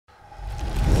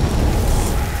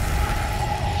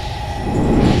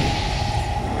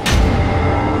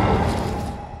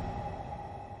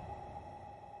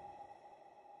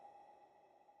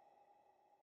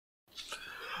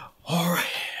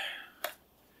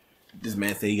This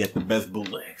man said he got the best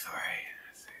bootlegs. Alright.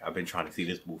 I've been trying to see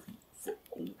this movie for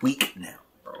a week now,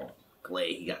 bro. Glad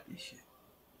he got this shit.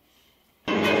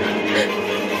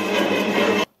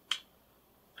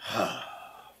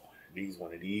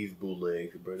 One of these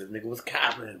bootlegs, bro. This nigga was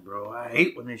copping, bro. I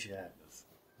hate when this shit happens.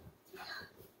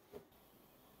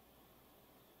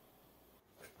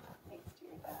 Thanks to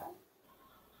your dad.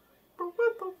 Bro,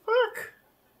 what the fuck?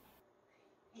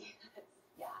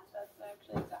 Yeah, that's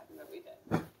actually exactly what we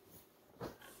did.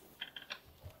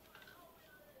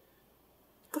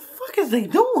 What the fuck is they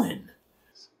doing?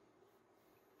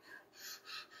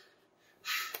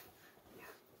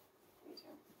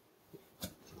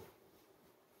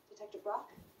 Detective Brock?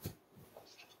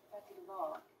 Back to the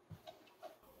ball.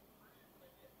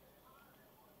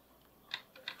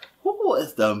 Who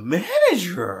was the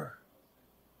manager?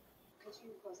 Could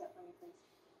you close that for me, please?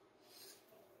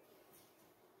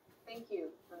 Thank you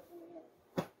for coming in.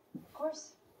 Of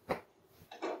course.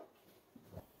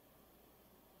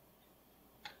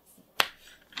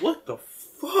 What the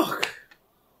fuck?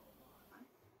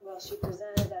 Well, she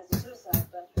presented as a suicide,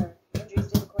 but her injuries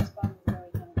didn't correspond with where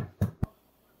we found her.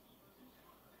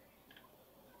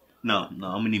 No, I'm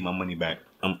gonna need my money back.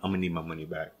 I'm gonna need my money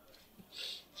back.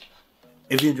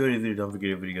 If you enjoyed this video, don't forget to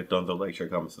give the video a thumbs up, like, share,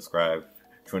 comment, subscribe.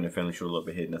 Join the family, show love,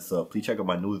 and hitting us up. Please check out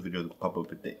my newest video that will pop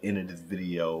up at the end of this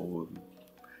video.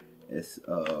 It's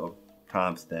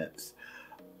timestamps.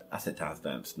 I said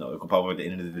timestamps. No, it will pop up at the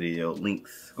end of this video.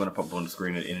 Links gonna pop up on the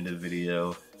screen at the end of this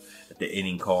video. At the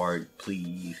ending card,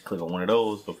 please click on one of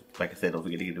those. But like I said, don't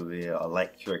forget to give the video a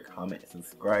like, share, comment,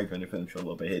 subscribe. Join the family, show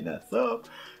love, and hitting us up.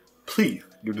 Please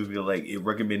give this video a like. It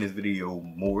recommend this video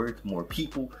more to more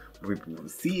people. More people want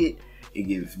to see it. It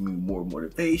gives me more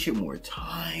motivation, more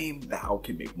time that I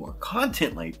can make more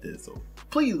content like this. So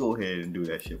please go ahead and do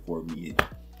that shit for me and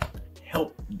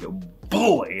help your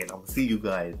boy. And I'll see you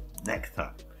guys next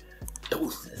time.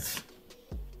 Doses.